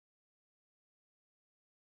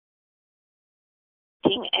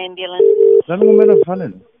speaking. Ambulance. Laat hom met 'n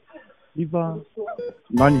vallen. Eva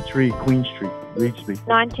 93 Queen Street, Reedsby.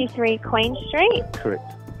 93 Queen Street?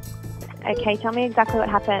 Correct. Okay, tell me exactly what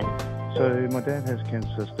happened. So my dad has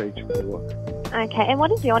cancer stage 4. Okay, and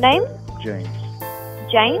what is your name? James.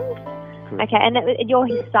 James? Correct. Okay, and you're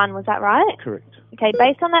his son, was that right? Correct. Okay,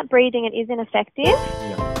 based on that breathing, it is ineffective.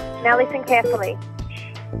 Yeah. Now listen carefully.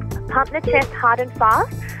 Pump the chest hard and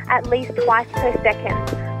fast, at least twice per second.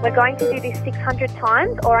 We're going to do this 600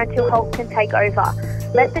 times or until Holt can take over.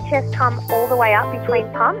 Let the chest come all the way up between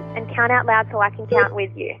pumps and count out loud so I can count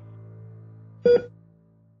with you.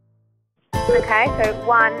 Okay, so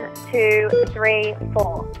 1, 2, 3,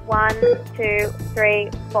 4. 1, 2, 3,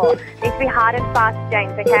 4. Needs to be hard and fast,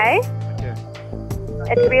 James, okay? Okay.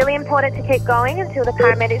 It's really important to keep going until the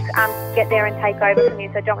paramedics get there and take over from you,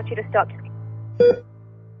 so I don't want you to stop.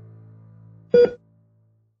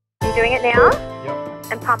 You're doing it now? Yep.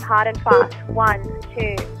 And pump hard and fast. 1,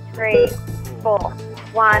 2, 3, 4.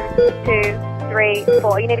 1, 2, 3,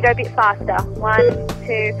 4. You need to go a bit faster. 1,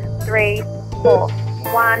 2, 3, 4.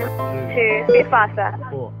 1, 2, a bit faster.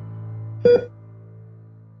 4.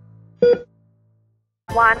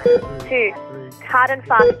 1, 2. Hard and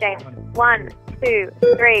fast, James. 1, 2,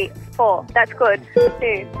 3, 4. That's good.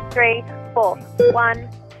 2, 3, 4. 1,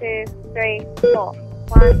 2, 3, 4.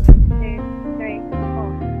 1, 2, 3, 4. 1.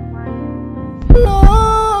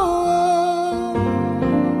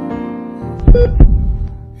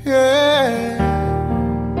 Yeah.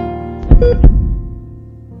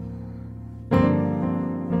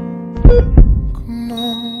 Come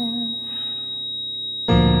on.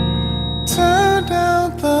 Turn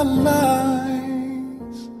down the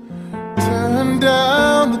lights. Turn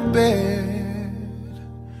down the bed.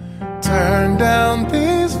 Turn down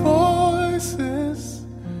these voices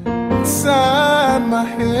inside my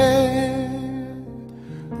head.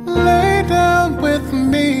 Lay down with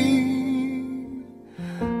me.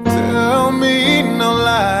 Tell me no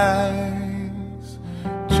lies.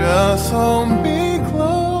 Just hold me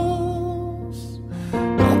close.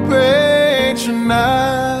 Don't patronize.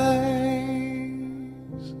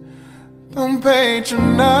 Don't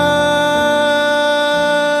patronize.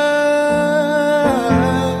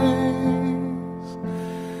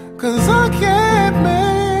 'Cause I can't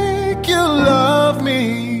make you love me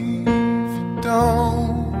if you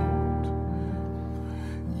don't.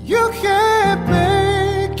 You can't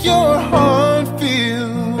make your heart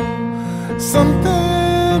feel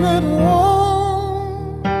something it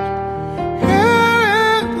won't. Here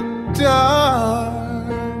in the dark,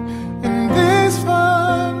 in this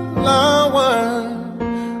final hour,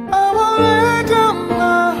 I will lay down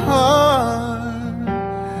my heart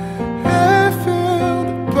and feel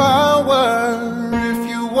the power if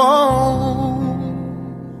you won't.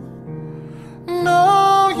 No,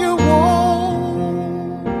 you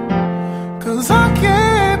won't. 'Cause I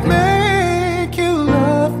can't make you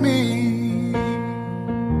love me,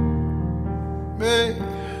 babe,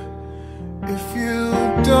 if you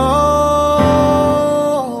don't.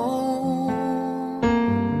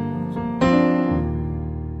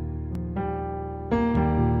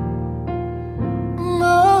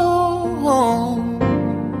 No.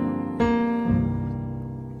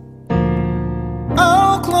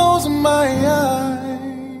 I'll close my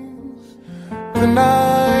eyes, then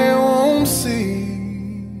I won't see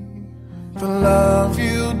the love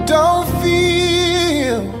you don't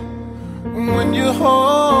feel when you're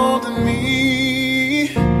holding me.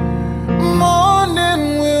 Morning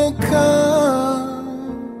will come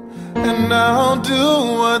and I'll do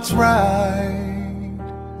what's right.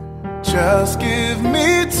 Just give me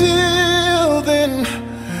till then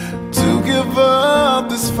to give up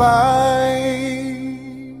this fight.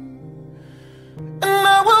 And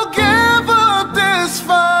I will give up this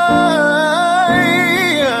fight.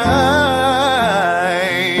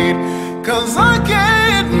 'Cause I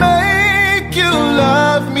can't make you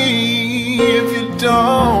love me if you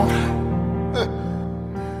don't.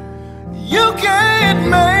 You can't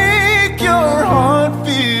make your heart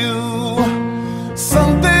feel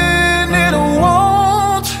something it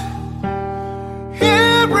won't.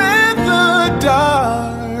 Here in the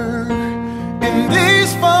dark, in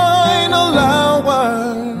these final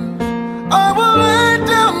hours, I will lay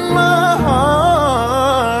down my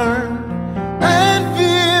heart and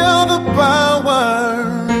feel the power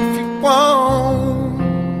if you won't.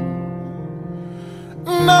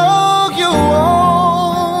 No, you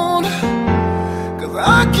won't. 'Cause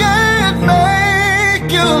I can't make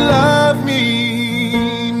you love me,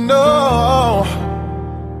 no,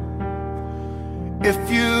 if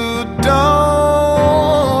you don't.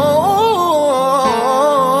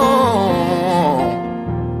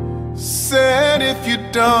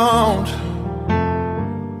 don't.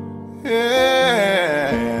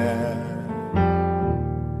 Yeah,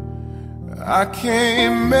 I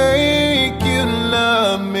can't make you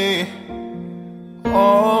love me.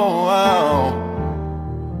 Oh, wow.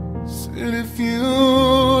 Said if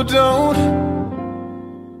you don't,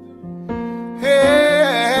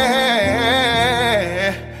 hey,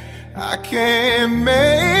 I can't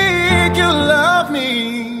make you love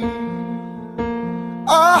me.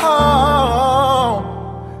 Oh,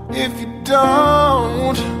 if you don't.